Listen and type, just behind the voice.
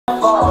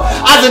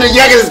I said the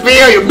youngest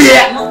experience,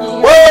 bitch.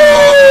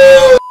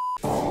 Woo!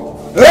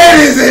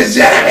 Ladies and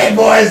gentlemen,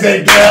 boys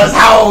and girls,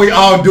 how are we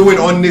all doing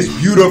on this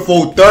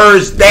beautiful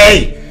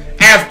Thursday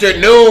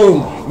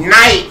afternoon,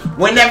 night,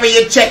 whenever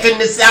you're checking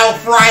this out,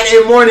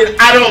 Friday morning?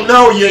 I don't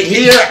know, you're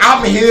here,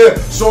 I'm here,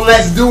 so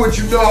let's do it.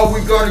 You know how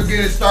we're gonna get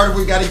it started.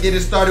 We gotta get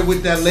it started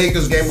with that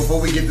Lakers game. Before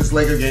we get this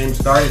Lakers game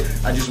started,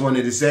 I just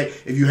wanted to say,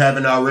 if you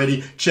haven't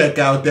already, check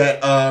out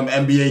that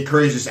NBA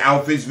Craziest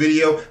Outfits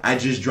video. I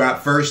just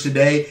dropped first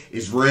today.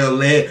 It's real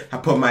lit. I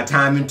put my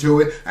time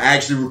into it. I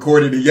actually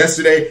recorded it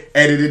yesterday,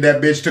 edited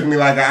that bitch, took me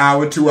like an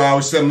hour, 2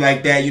 hours, something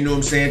like that, you know what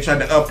I'm saying? Tried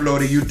to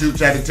upload it. YouTube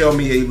tried to tell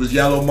me it was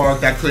yellow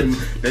marked. I couldn't,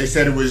 they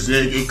said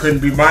it couldn't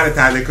be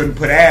monetized. They couldn't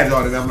put ads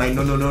on it. I'm like,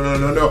 no.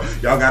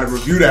 Y'all gotta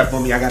review that for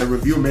me. I gotta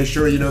review, make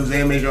sure, you know what I'm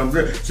saying, make sure I'm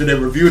good. So they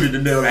reviewed it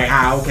and they were like,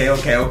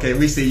 okay.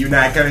 We see you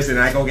not cursing.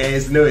 Like, okay,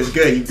 it's new, it's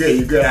good,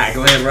 you good. All right,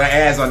 go ahead and run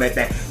ads on that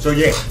thing. So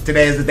yeah,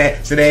 today is the day.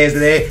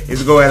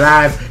 It's going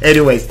live.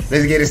 Anyways,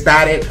 let's get it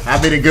started.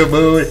 I'm in a good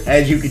mood,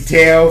 as you can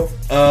tell.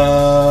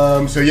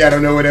 So yeah, I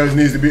don't know what else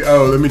needs to be.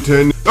 Oh, let me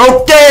turn.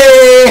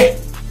 Okay!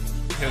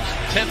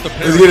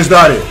 Let's get it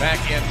started.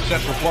 Back in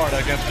Central Florida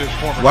against his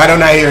former. Why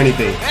don't I hear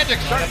anything? Magic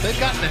started. They've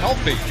gotten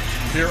healthy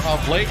here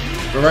of late.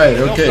 All right,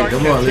 okay,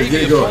 come on, let's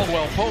get it going.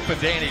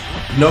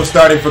 No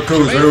starting for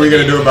Kuz. What are we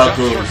gonna do about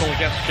Kuz?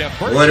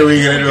 What are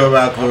we gonna do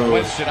about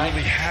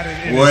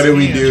Kuz? What do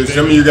we do?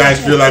 Some of you guys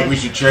feel like we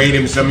should trade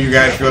him. Some of you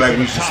guys feel like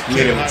we should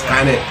split him.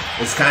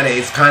 It's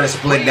kind of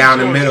split down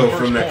the middle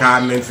from the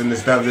comments and the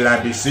stuff that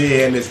I be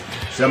seeing.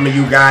 Some of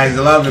you guys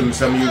love him.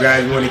 Some of you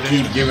guys want to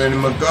keep giving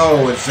him a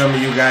go, and some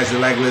of you guys are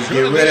like, let's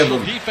get rid of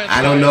him.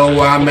 I don't know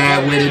where I'm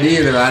at with it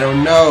either. I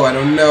don't know.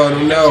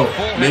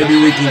 Maybe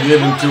we can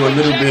give him to a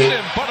little bit.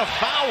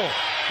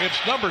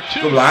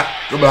 Good block.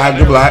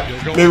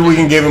 Maybe we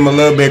can give him a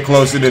little bit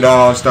closer to the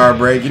All-Star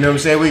break. You know what I'm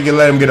saying? We can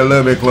let him get a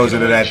little bit closer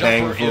to that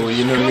thing before,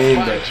 you know what I mean?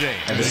 But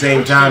at the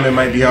same time, it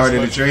might be harder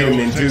to trade him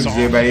than too, because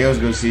everybody else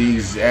goes see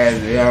he's, I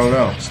don't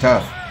know. It's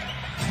tough.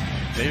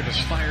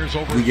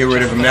 We get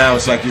rid of him now,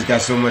 it's like he's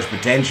got so much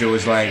potential.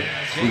 It's like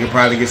we could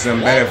probably get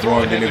something better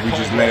for him than if we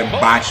just let him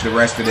botch the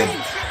rest of the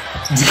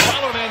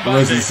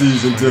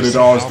season till the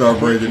All-Star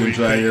break and then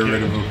try and get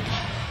rid of him.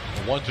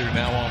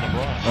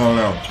 I don't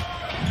know.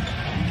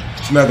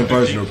 It's nothing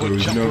personal,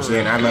 Cruz. You know what I'm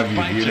saying? I love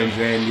you. You know what I'm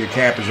saying? Your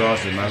cap is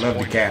awesome. I love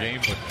the cap.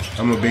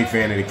 I'm a big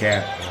fan of the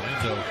cap.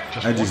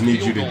 I just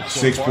need you to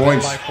 6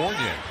 points.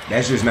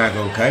 That's just not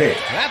gonna cut it.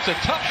 That's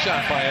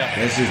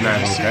just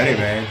not gonna cut it,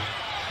 man.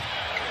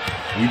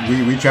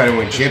 We try to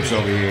win chips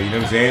over here, you know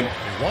what I'm saying?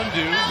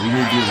 We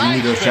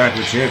need those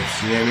chocolate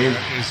chips, you know what I mean?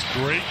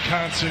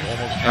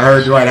 I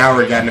heard Dwight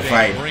Howard got in a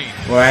fight.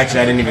 Well,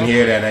 actually, I didn't even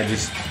hear that.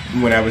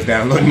 When I was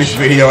downloading this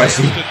video, I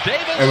see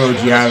MOG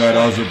Highlight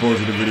also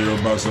posted a video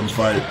about some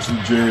fight.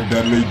 Some Jared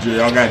Dudley.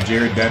 Y'all got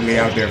Jared Dudley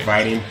out there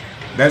fighting.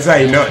 That's how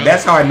you know.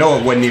 That's how I know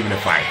it wasn't even a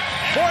fight.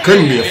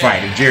 Couldn't be a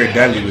fight if Jared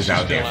Dudley was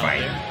out there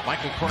fighting.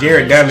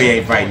 Jared Dudley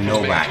ain't fighting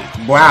nobody.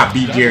 Boy, I'll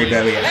beat Jared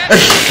Dudley.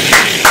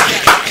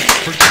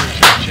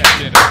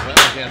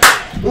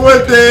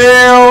 What the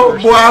hell?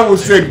 Boy, I would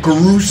send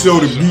Caruso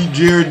to beat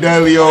Jared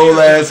Dudley old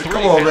ass.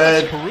 Come on,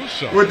 man.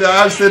 What the?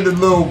 I said the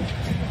little.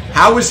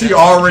 How is he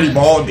already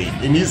balding?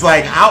 And he's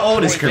like, how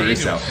old is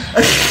Caruso?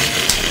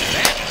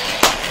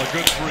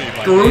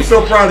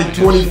 Caruso probably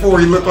 24.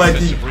 He looked like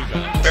he's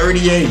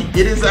 38.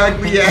 Get his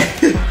ugly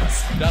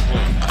ass.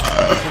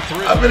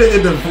 I'm gonna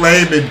get the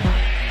flame and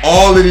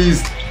all of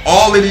these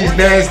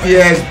nasty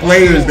ass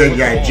players that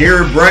got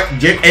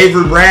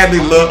Avery Bradley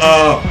look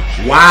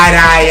wide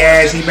eye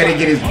ass. He better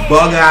get his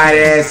bug eyed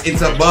ass.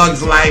 It's a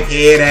Bug's Life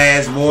head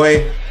ass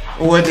boy.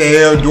 What the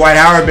hell? Dwight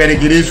Howard better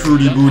get his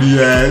fruity booty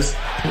ass.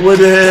 What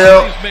the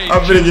hell?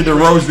 I'm gonna get the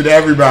roasted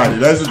everybody.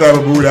 That's the type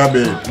of mood I'm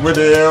in. What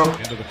the hell?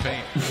 Into the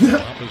paint.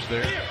 Is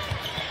there.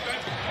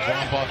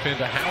 Drop off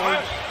into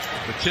Howard.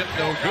 The tip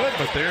no good,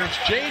 but there's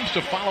James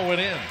to follow it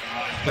in.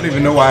 I don't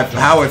even know why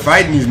Howard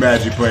fighting these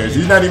Magic players.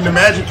 He's not even the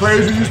Magic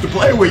players we used to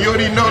play with. You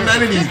don't even know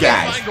none of these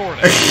guys.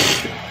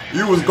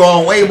 You was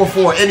gone way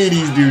before any of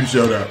these dudes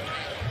showed up.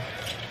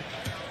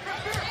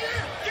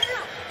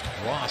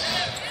 Ross.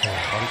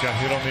 Oh, he got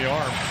hit on the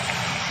arm.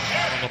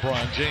 On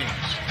LeBron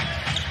James.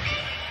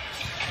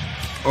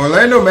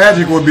 Orlando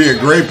Magic would be a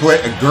great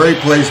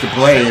place to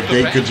play if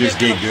they could just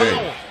get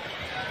good.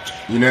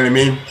 You know what I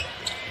mean?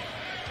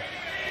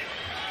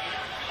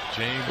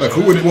 Look,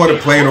 who would want to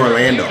play in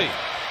Orlando?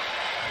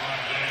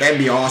 That'd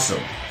be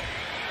awesome.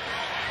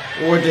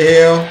 What the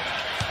hell?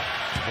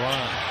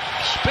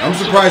 I'm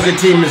surprised the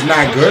team is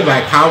not good.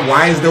 Like,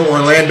 why is the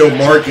Orlando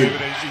market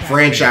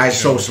franchise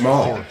so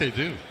small?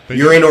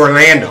 You're in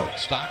Orlando.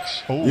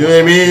 You know what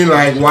I mean?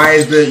 Like, why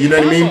is you know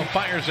what I mean?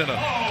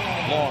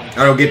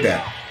 I don't get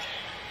that.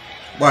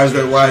 Why is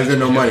there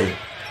no money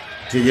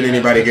to get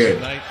anybody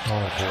good?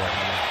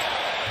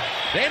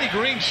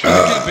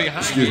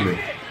 Excuse me.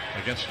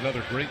 Against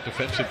another great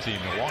defensive team,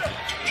 Milwaukee.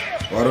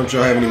 Why don't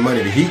y'all have any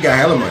money? The Heat got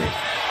hella money.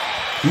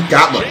 He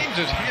got money.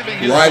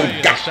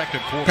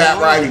 Pat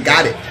Riley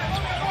got it.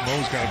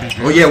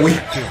 Oh yeah, we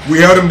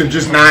held them to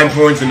just 9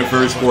 points in the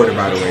first quarter,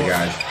 by the way,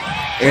 guys.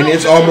 And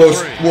it's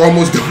we're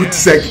almost done with the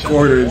second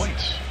quarter.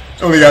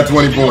 It's only got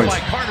 20 points.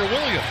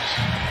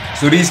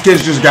 So these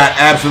kids just got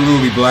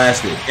absolutely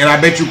blasted. And I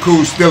bet you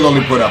Kuz still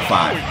only put up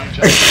 5.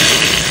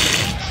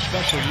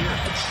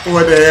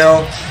 What the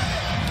hell?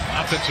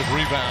 Offensive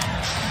rebound.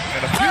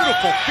 And a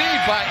beautiful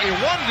feed by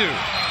Iwundu.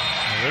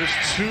 There's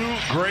 2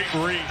 great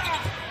reads.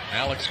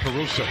 Alex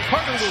Caruso.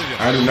 Carter Williams.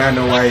 I do not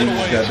know why he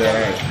just got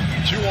that.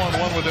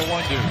 2-on-1 with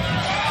Iwundu.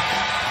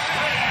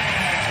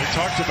 We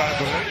talked about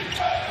the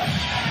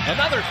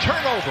another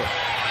turnover.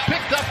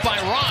 Picked up by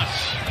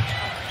Ross.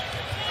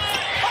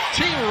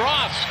 T.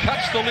 Ross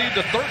cuts the lead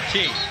to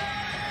 13.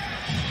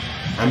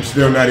 I'm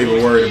still not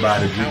even worried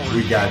about it.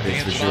 We got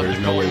this for sure. There's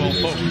no way we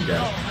lose these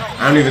guys.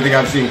 I don't even think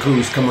I've seen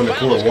Kuz come on the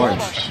court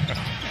once.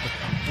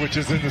 Which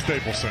is in the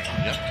Staples Center.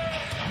 Yep.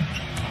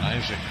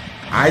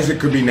 Isaac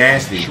could be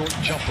nasty. Short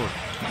jumper.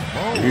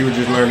 If he would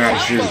just learn how to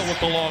shoot. With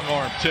the long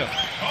arm tip.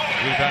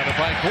 Rebounded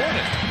by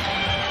Gordon.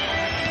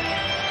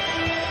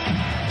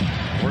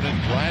 Gordon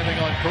driving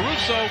on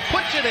Caruso.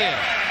 Puts it in.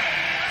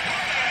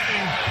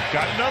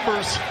 Got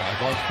numbers.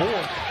 5 on 4.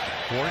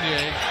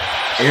 Fournier.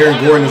 Aaron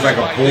Gordon is like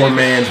a poor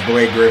man's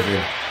Blake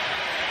Griffin.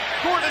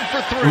 Gordon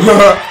for 3.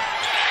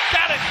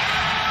 Got it.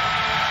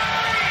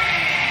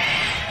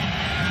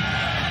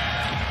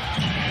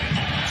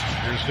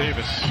 Here's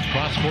Davis.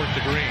 Cross court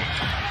to Green.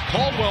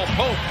 Caldwell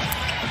Pope.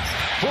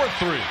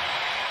 4-3.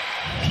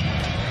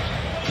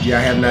 Yeah,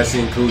 I have not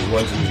seen Kuz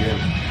once in the game.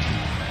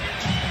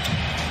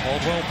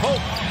 Caldwell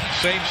Pope.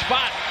 Same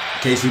spot.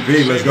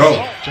 KCP, let's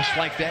go. Just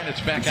like that,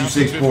 it's back out to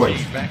 6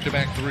 points.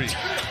 Back-to-back 3.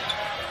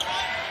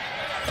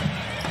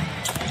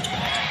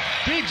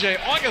 DJ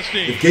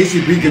Augustine. If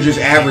KCP could just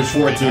average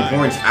 14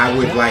 points, I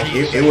would like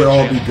it would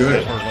all be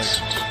good.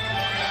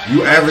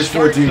 You average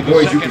 14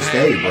 points, you can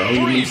stay, bro. You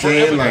know what I'm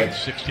saying? Like,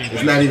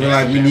 it's not even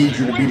like we need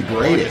you to be the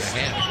greatest.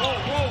 You know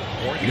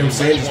what I'm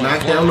saying? Just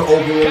knock down the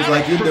open ones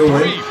like you're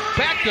doing.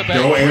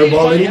 Don't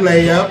airball any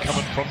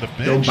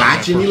layups. Don't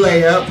botch any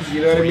layups.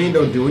 You know what I mean?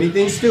 Don't do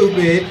anything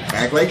stupid.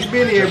 Act like you've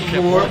been here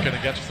before.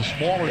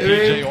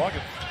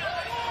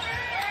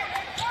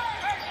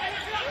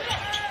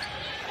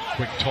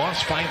 Quick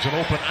toss finds an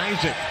open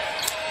Isaac.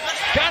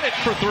 Got it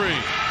for 3.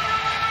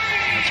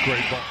 That's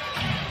great.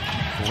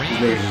 These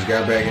niggas just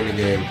got back in the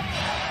game.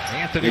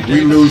 If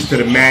we lose to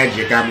the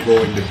Magic, I'm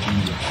going to be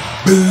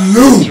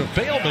blue.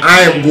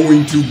 I am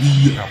going to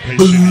be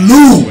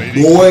blue,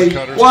 boy.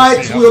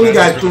 What? We only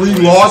got 3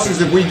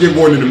 losses. If we get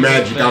one to the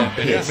Magic, I'm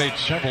pissed.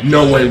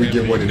 No way we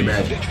get one to the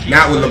Magic.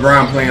 Not with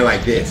LeBron playing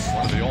like this.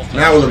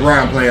 Not with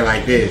LeBron playing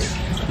like this.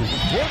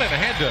 Gordon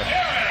had to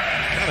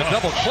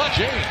double clutch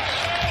James.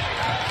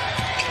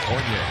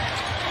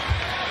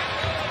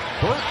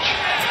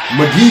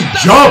 McGee,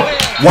 jump!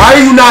 Why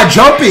are you not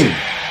jumping?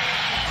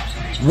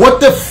 What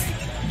the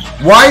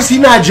why is he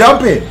not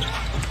jumping?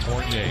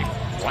 Fournier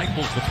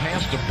rifles the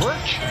pass to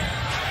Birch.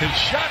 His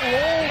shot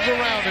rolls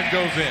around and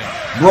goes in.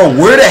 Bro,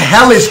 where the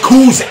hell is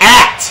Kuz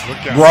at,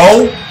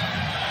 bro?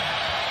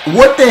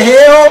 What the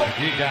hell?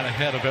 He got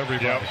ahead of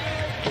everybody.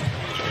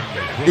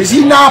 Is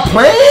he not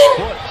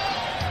playing?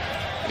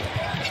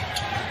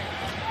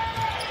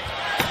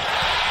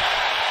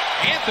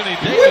 What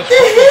the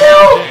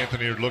hell?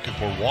 Anthony, you're looking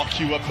for walk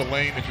you up the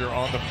lane if you're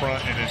on the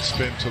front and then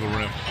spin to the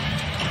rim.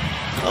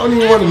 I don't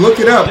even want to look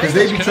it up because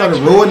they be trying to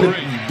ruin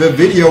the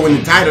video in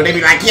the title. They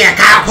be like, yeah,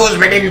 Kyle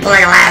Kuzma didn't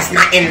play last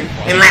night in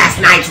last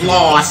night's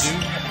loss.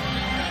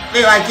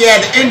 They're like, yeah,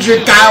 the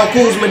injured Kyle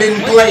Kuzma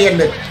didn't play in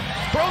the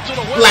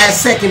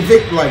last second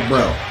victory. Like,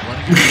 bro.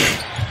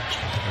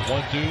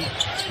 1-2,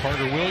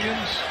 Carter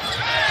Williams.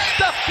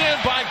 Stuffed in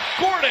by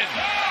Gordon.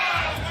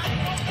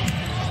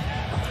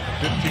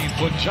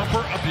 15-foot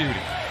jumper, a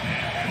beauty.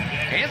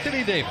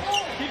 Anthony Davis.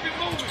 Keep it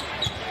moving.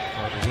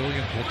 Carter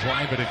Williams will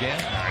drive it again.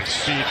 Nice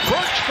feed.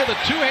 Birch for the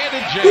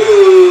two-handed jam.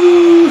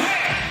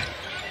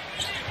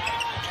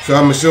 So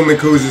I'm assuming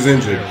Kuz is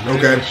injured.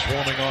 Okay.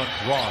 Swarming on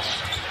Ross.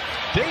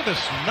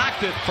 Davis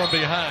knocked it from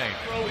behind.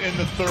 In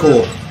the third.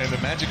 Cool. And the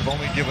Magic have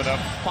only given up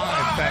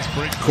 5 fast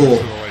breaks to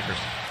the Lakers.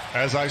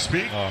 As I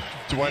speak,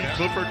 Dwight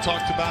Clifford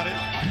talked about it.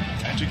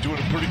 Magic doing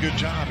a pretty good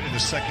job in the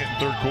second and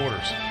third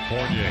quarters.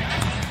 Fournier.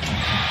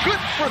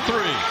 Good for 3.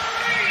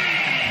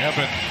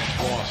 Evan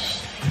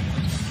Ross.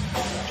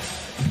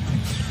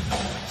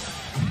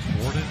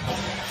 Gordon.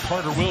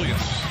 Carter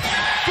Williams.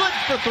 Good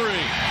for 3.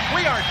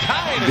 We are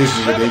tied. This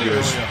is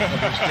ridiculous.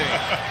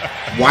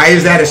 Why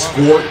is that a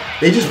score?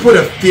 They just put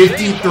a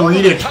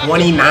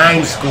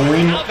 53-29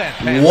 scoring.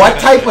 What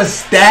type of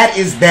stat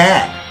is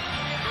that?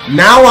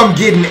 Now I'm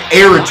getting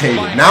irritated.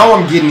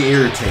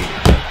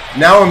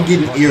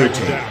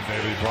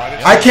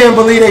 I can't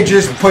believe they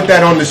just put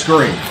that on the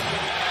screen.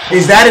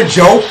 Is that a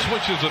joke?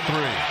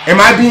 Am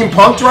I being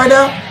punked right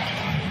now?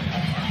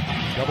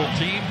 Double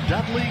team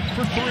Dudley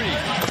for 3.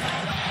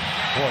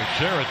 Boy,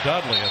 Jared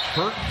Dudley is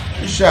hurt.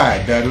 You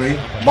shot, Dudley.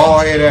 Ball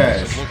head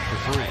ass. Look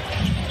for 3.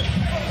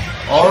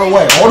 All the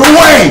way. All the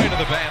way.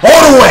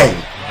 All the way.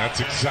 That's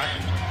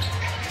exactly.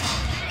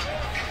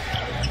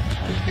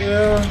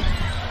 Yeah.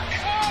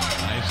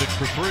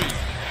 for three.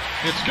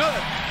 It's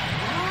good.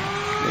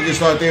 Niggas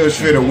thought they was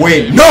finna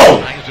win.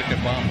 No! Isaac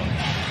and Bamba.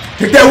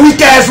 Take that weak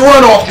ass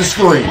run off the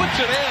screen. Puts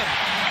it in.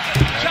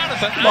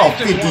 Jonathan About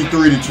Isaac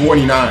 53 to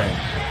 29.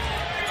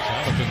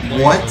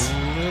 What?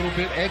 A little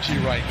bit edgy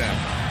right now.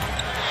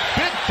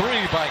 Big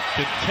three by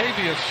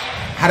Kentavious.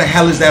 How the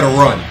hell is that a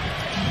run?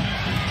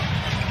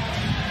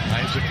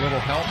 Isaac, little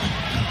help.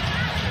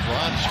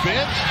 Ron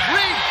spins.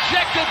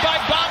 Rejected by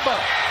Bamba.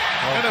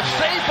 And a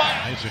save by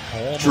Isaac.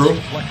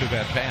 Almost deflected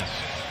that pass.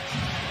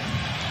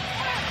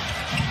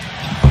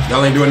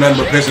 Y'all ain't doing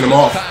nothing but pissing him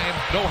off.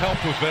 No help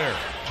was there.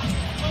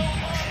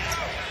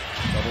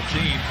 Double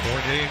team.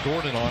 Fournier and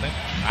Gordon on it.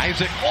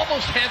 Isaac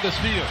almost had the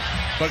steal.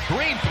 But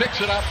Green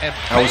picks it up and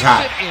that was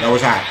hot. That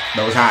was hot.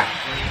 That was hot.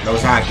 That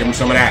was hot. Give him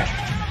some of that.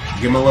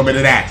 Give him a little bit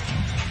of that.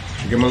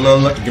 Give him a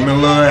little of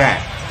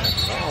that.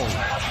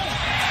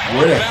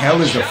 Where the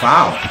hell is the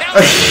foul?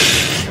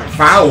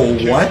 Foul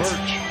what?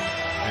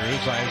 Here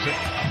is Isaac.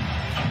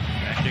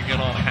 Backing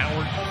it on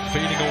Howard.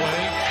 Fading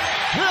away.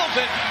 Drills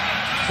it.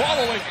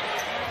 Following.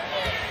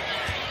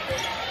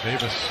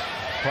 Davis.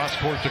 Cross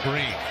court to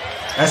Green.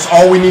 That's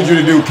all we need you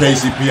to do,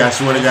 KCP. I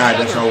swear to God,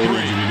 that's all we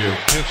need you to do.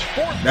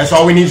 That's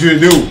all we need you to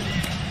do.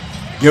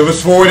 Give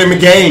us forward in the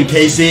game,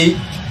 KC.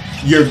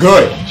 You're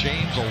good.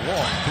 James a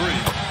long three.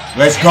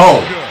 Let's go.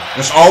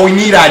 That's all we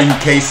need out of you,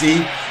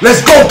 KC.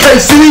 Let's go,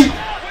 KC.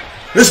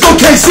 Let's go,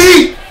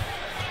 KC.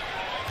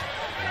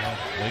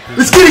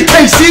 Let's get it,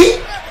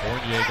 KC.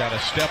 Fournier got a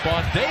step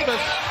on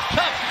Davis.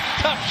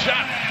 Tough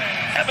shot.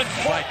 Evans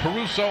by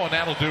Caruso, and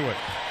that'll do it.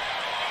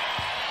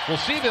 We'll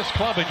see this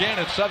club again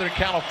in Southern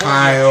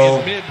California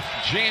in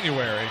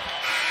mid-January.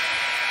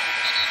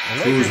 The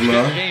Lakers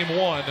get game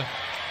one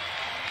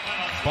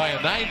by a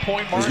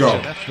 9-point margin. Let's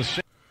go. That's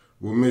the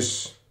we'll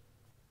miss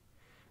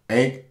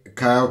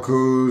Kyle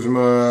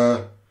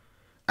Kuzma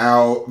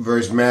out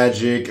versus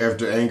Magic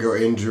after ankle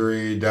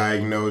injury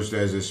diagnosed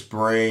as a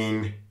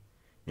sprain.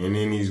 And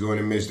then he's going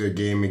to miss their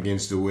game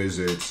against the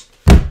Wizards.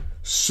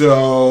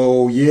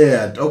 So,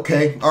 yeah,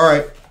 okay, all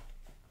right.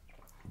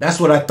 That's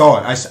what I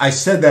thought. I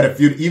said that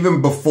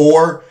even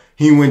before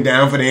he went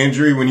down for the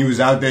injury, when he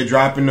was out there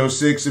dropping those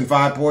 6 and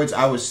 5 points,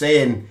 I was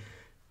saying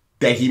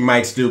that he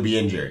might still be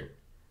injured.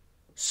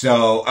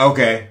 So,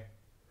 okay.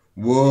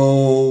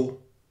 We'll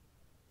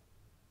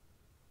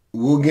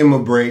give him a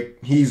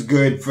break. He's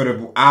good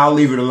for I'll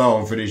leave it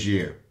alone for this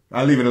year.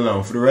 I'll leave it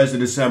alone. For the rest of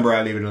December,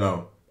 I'll leave it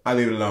alone. I'll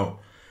leave it alone.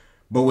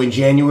 But when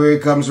January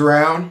comes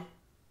around,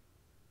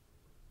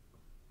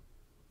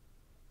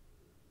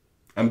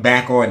 I'm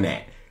back on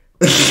that.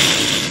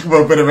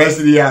 But for the rest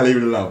of the year, I'll leave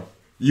it alone.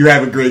 You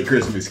have a great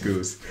Christmas,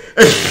 Kuz.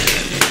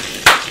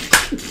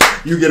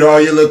 You get all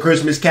your little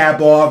Christmas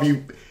cap off.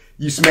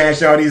 You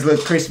smash all these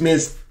little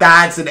Christmas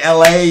thoughts in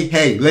LA.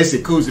 Hey,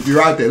 listen, Kuz, if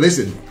you're out there,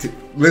 listen,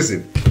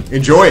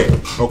 enjoy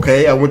it,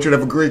 okay? I want you to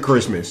have a great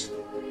Christmas,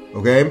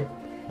 okay?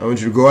 I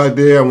want you to go out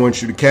there. I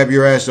want you to cap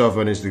your ass off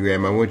on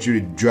Instagram. I want you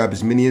to drop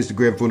as many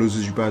Instagram photos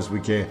as you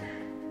possibly can.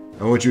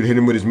 I want you to hit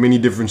him with as many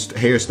different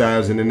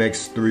hairstyles in the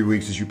next 3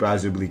 weeks as you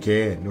possibly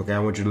can. Okay, I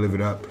want you to live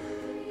it up.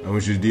 I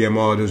want you to DM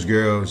all those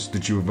girls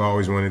that you have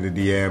always wanted to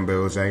DM, but it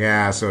was like,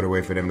 I sort of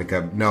wait for them to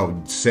come.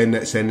 No, send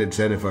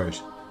it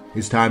first.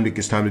 It's time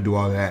to do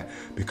all that,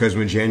 because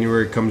when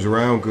January comes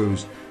around,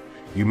 Goose,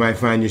 you might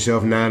find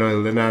yourself not a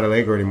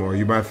Laker anymore.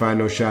 You might find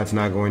those shots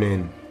not going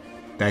in,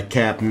 that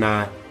cap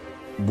not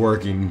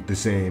working the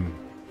same,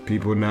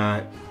 people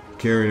not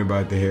caring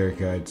about the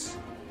haircuts.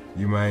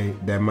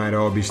 That might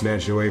all be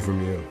snatched away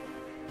from you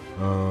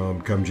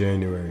come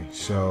January.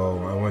 So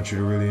I want you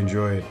to really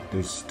enjoy it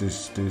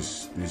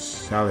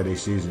this holiday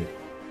season.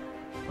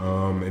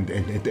 And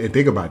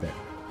think about that.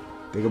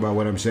 Think about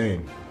what I'm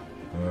saying.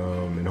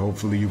 And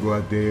hopefully you go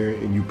out there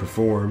and you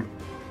perform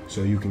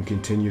so you can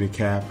continue to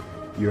cap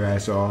your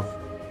ass off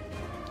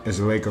as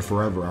a Laker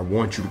forever. I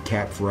want you to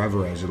cap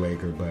forever as a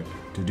Laker, but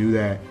to do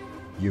that,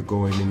 you're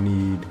going to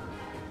need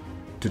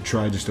to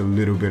try just a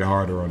little bit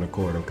harder on the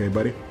court, okay,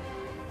 buddy?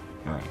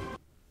 All right.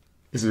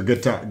 This is a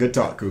good talk. Good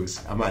talk, Kuz.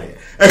 I'm out of here.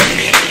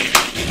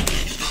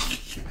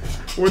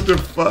 What the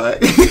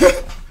fuck?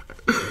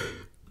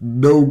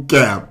 No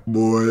cap,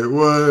 boy.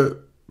 What?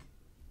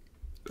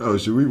 Oh,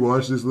 should we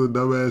watch this little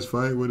dumbass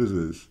fight? What is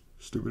this?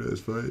 Stupid ass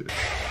fight.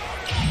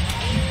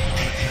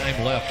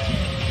 Time left.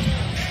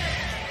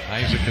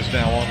 Isaac is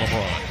now on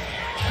LeBron.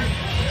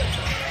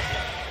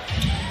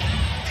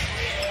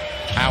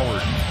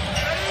 Howard.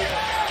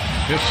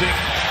 Missing.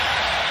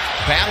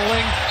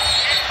 Battling.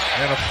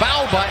 And a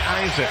foul by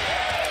Isaac.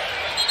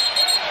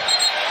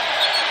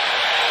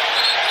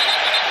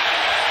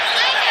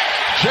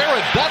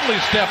 Jared Dudley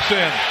steps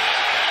in.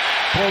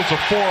 Throws a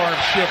forearm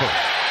shiver.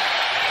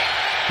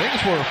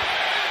 Things were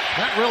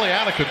not really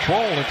out of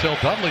control until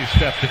Dudley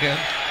stepped in.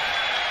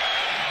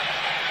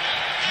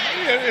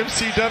 Yeah,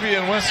 MCW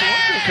and West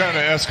London kind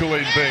of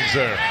escalating things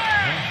there.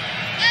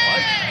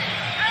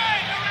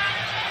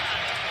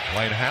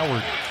 Dwight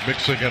Howard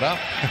mixing it up.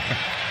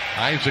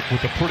 Isaac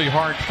with a pretty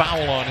hard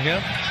foul on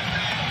him.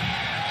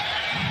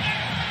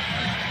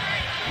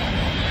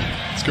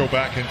 Let's go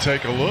back and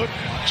take a look.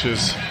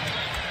 Just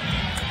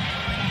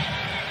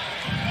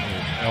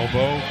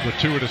Elbow,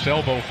 gratuitous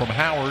elbow from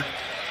Howard.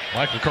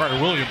 Michael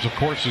Carter-Williams, of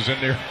course, is in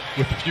there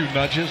with a few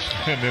nudges.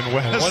 And then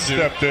West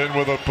stepped in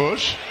with a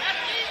push.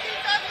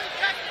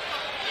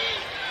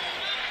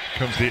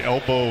 Comes the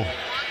elbow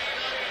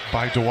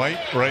by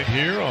Dwight right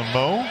here on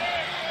Mo.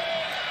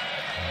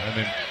 And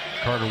then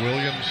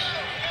Carter-Williams,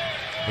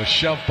 the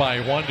shove by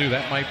Wundu,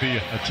 that might be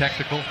a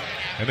technical.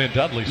 And then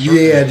Dudley.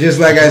 Yeah, just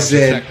like I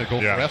said,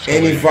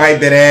 any fight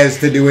that has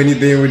to do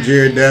anything with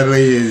Jared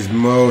Dudley is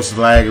most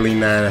likely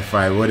not a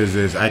fight. What is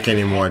this? I can't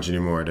even watch any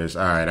more of this.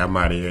 All right, I'm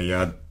out of here.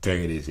 Y'all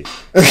take it easy.